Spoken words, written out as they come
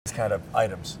kind of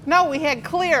items. No, we had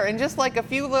clear and just like a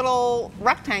few little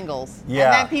rectangles. Yeah.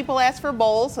 And then people asked for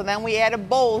bowls, so then we added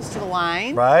bowls to the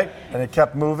line. Right, and it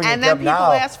kept moving. And then people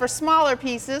asked for smaller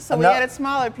pieces, so we added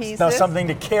smaller pieces. Now something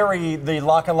to carry the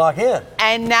lock and lock in.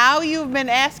 And now you've been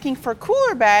asking for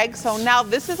cooler bags, so now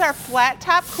this is our flat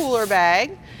top cooler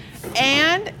bag.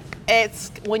 And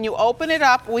it's, when you open it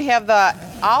up, we have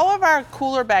all of our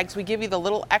cooler bags, we give you the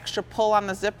little extra pull on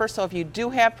the zipper, so if you do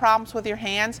have problems with your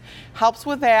hands, helps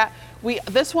with that.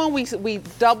 This one, we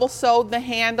double sewed the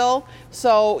handle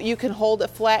so you can hold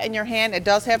it flat in your hand. It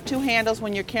does have two handles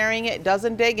when you're carrying it. It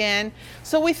doesn't dig in.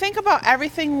 So we think about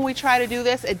everything when we try to do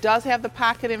this. It does have the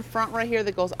pocket in front right here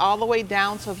that goes all the way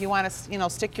down, so if you want to,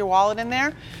 stick your wallet in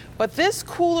there. But this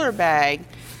cooler bag,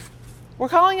 we're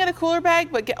calling it a cooler bag,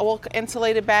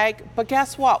 insulated bag, but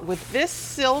guess what? With this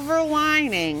silver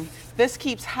lining, this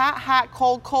keeps hot, hot,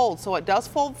 cold, cold, so it does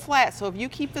fold flat. So if you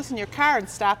keep this in your car and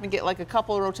stop and get like a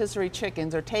couple of rotisserie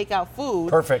chickens or take out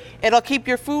food, perfect. It'll keep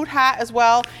your food hot as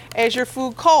well as your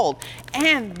food cold.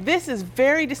 And this is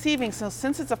very deceiving, so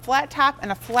since it's a flat top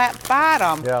and a flat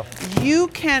bottom, you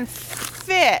can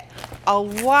fit a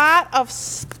lot of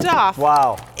stuff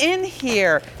in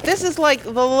here. This is like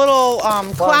the little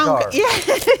clown car. Yeah,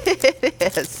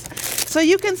 it is. So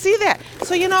you can see that.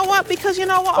 So you know what? Because you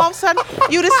know what? All of a sudden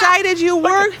you decided you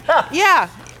were,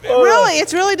 really,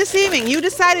 it's really deceiving. You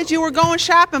decided you were going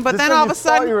shopping, but then all of a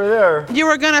sudden you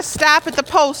were going to stop at the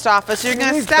post office. You're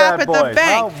going to stop at the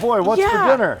bank. Oh boy, what's for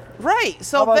dinner? Right.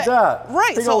 So how about that?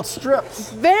 Right. Big old strips.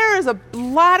 There is a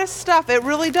lot of stuff. It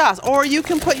really does. Or you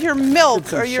can put your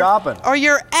milk or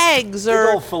your eggs or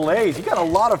big old fillets. You got a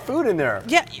lot of food in there.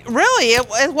 Yeah, really.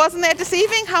 It wasn't that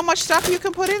deceiving how much stuff you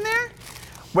can put in there?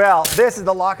 Well, this is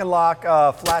the Lock and Lock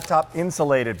flat top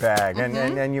insulated bag,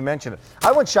 and you mentioned it.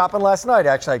 I went shopping last night,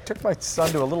 actually. I took my son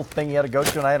to a little thing he had to go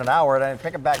to, and I had an hour, and I had to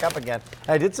pick him back up again.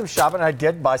 And I did some shopping, and I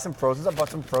did buy some frozen. I bought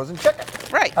some frozen chicken.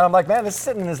 Right. And I'm like, man, this is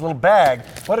sitting in this little bag.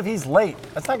 What if he's late?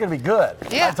 That's not going to be good.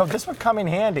 Yeah. So this would come in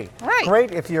handy. Right.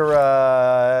 Great if you're,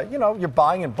 you're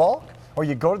buying in bulk, or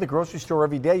you go to the grocery store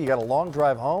every day. You got a long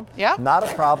drive home. Yeah. Not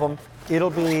a problem. It'll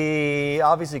be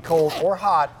obviously cold or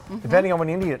hot, depending on when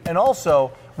you need it. And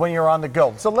also, when you're on the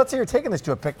go. So let's say you're taking this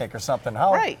to a picnic or something.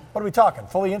 What are we talking?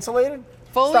 Fully insulated?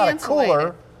 Fully insulated. It's not a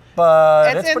cooler,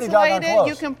 but it's pretty doggone close.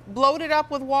 You can load it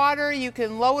up with water. You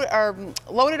can load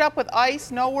it up with ice.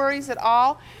 No worries at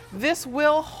all. This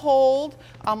will hold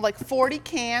like 40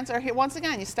 cans. Or once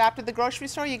again, you stopped at the grocery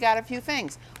store. You got a few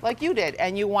things like you did,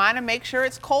 and you want to make sure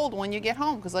it's cold when you get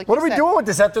home because, like, what are we doing with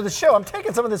this after the show? I'm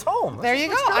taking some of this home. There you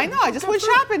go. I know. I just went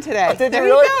shopping today. Did there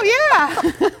you really? You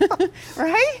go. Yeah.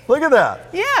 Right. Look at that.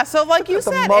 Yeah. So like you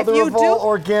said, if you do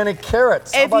organic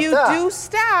carrots, if you do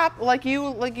stop, like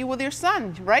you with your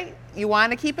son, right? You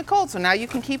want to keep it cold, so now you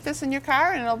can keep this in your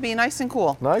car, and it'll be nice and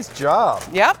cool. Nice job.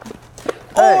 Yep.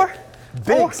 Hey.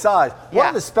 Big size. What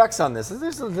are the specs on this?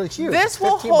 This is huge. This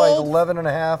will 15 hold by 11 and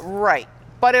a half. Right.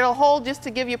 But it'll hold, just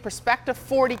to give you perspective,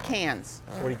 40 cans.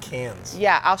 40 cans.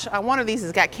 Yeah, one of these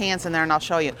has got cans in there, and I'll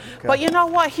show you. Okay. But you know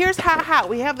what? Here's hot.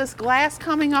 We have this glass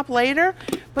coming up later.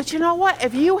 But you know what?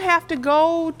 If you have to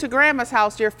go to Grandma's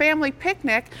house, your family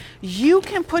picnic, you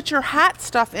can put your hot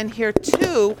stuff in here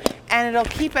too, and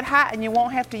it'll keep it hot, and you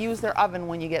won't have to use their oven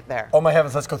when you get there. Oh my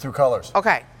heavens! Let's go through colors.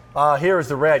 Okay. Here is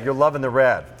the red. You're loving the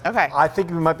red. Okay. I think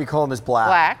we might be calling this black.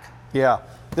 Black. Yeah.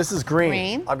 This is green.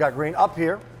 Green. I've got green up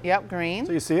here. Yep, green.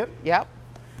 So you see it? Yep.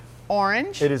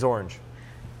 Orange. It is orange.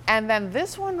 And then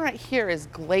this one right here is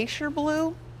glacier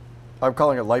blue. I'm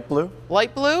calling it light blue.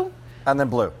 Light blue. And then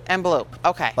blue. And blue.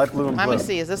 Okay. Light blue and blue. Let me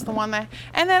see. Is this the one that?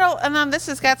 And then this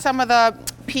has got some of the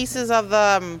pieces of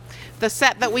the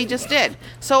set that we just did.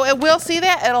 So it will see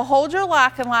that. It'll hold your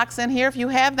lock and locks in here if you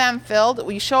have them filled.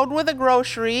 We showed with the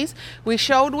groceries. We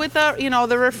showed with the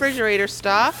the refrigerator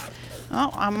stuff. Oh,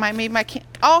 I might need my can.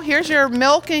 Oh, here's your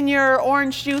milk and your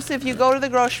orange juice if you go to the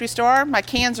grocery store. My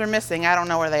cans are missing. I don't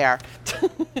know where they are.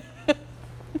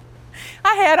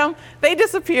 I had them. They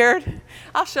disappeared.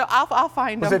 I'll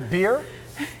find them. Was it beer?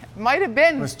 Might have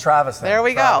been. It was Travis then. There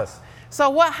we go.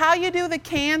 So how you do the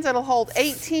cans, it'll hold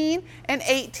 18 and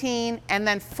 18 and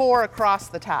then 4 across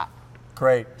the top.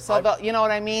 Great. So you know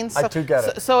what I mean? I do get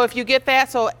it. So if you get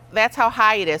that, so that's how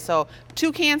high it is. So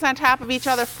 2 cans on top of each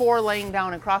other, 4 laying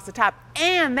down across the top.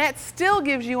 And that still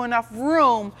gives you enough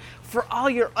room for all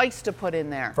your ice to put in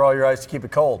there. For all your ice to keep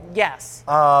it cold. Yes.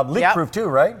 Leak-proof too,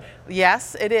 right?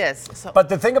 Yes, it is. So, But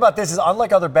the thing about this is,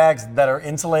 unlike other bags that are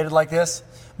insulated like this,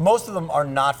 most of them are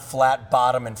not flat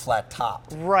bottom and flat top.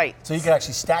 right. So you can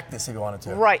actually stack this if you wanted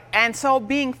to. Right, and so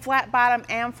being flat bottom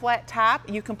and flat top,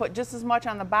 you can put just as much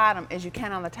on the bottom as you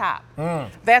can on the top.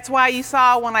 That's why you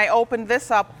saw when I opened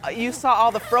this up, you saw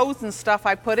all the frozen stuff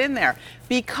I put in there.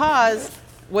 Because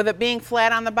with it being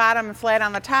flat on the bottom and flat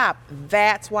on the top,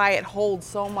 that's why it holds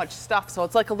so much stuff. So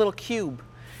it's like a little cube.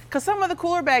 Because some of the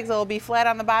cooler bags will be flat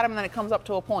on the bottom and then it comes up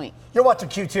to a point. You're watching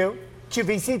Q2,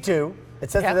 QVC2. It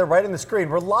says that they're right on the screen.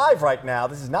 We're live right now.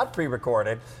 This is not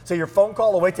pre-recorded. So your phone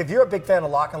call awaits. If you're a big fan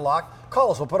of Lock and Lock, call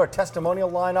us. We'll put our testimonial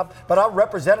line up. But our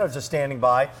representatives are standing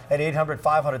by at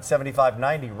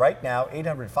 800-500-7590 right now.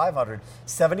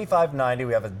 800-500-7590.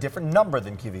 We have a different number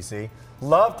than QVC.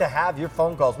 Love to have your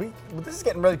phone calls. This is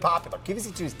getting really popular.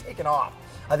 QVC2 is taking off.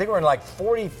 I think we're in like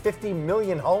 40, 50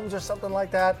 million homes or something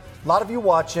like that. A lot of you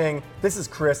watching. This is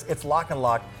Chris. It's Lock and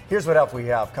Lock. Here's what else we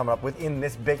have coming up within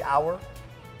this big hour.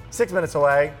 6 minutes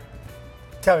away.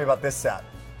 Tell me about this set.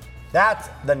 That's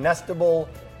the Nestable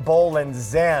Bowl and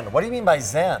Zen. What do you mean by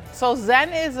Zen? So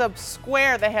Zen is a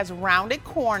square that has rounded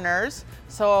corners,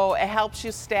 so it helps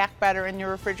you stack better in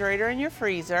your refrigerator and your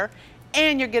freezer.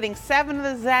 And you're getting 7 of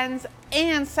the Zens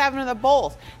and 7 of the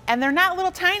bowls. And they're not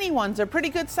little tiny ones, they're pretty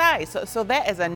good size. So that is a